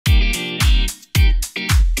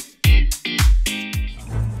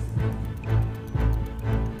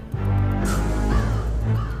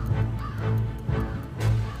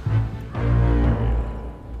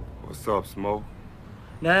up, Smoke?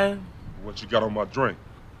 Nothing. What you got on my drink?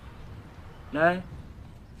 Nothing.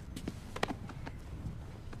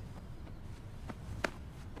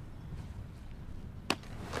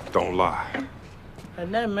 Don't lie.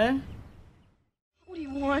 Nothing, man. What do you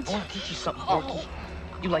want? I want to teach you something, Porky.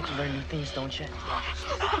 You like to learn new things, don't you?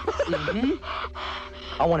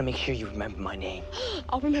 Mm-hmm. I want to make sure you remember my name.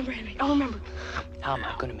 I'll remember, Henry. I'll remember. How am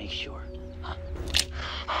I going to make sure? Huh?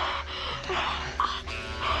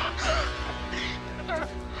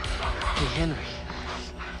 Hey, Henry.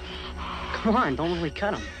 Come on, don't really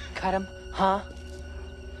cut him. Cut him? Huh?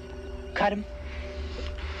 Cut him?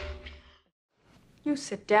 You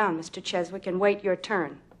sit down, Mr. Cheswick, and wait your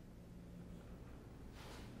turn.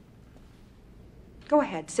 Go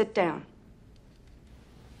ahead, sit down.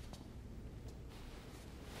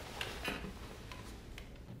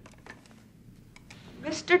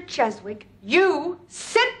 Mr. Cheswick, you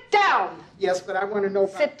sit down! Yes, but I want to know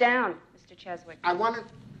about... Sit down, Mr. Cheswick. I want to...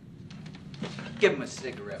 Give him a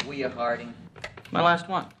cigarette, will you, Harding? My last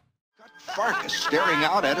one. Farkas staring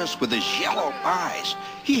out at us with his yellow eyes.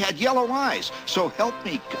 He had yellow eyes, so help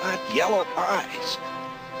me God, yellow eyes.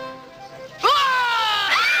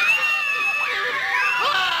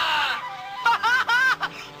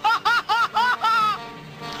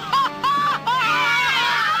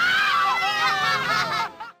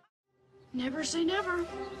 Never say never.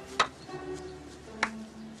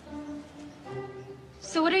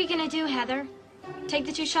 So what are you gonna do, Heather? Take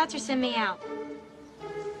the 2 shots or send me out?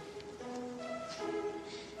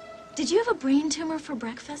 Did you have a brain tumor for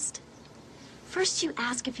breakfast? First you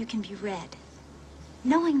ask if you can be red,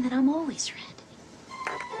 knowing that I'm always red.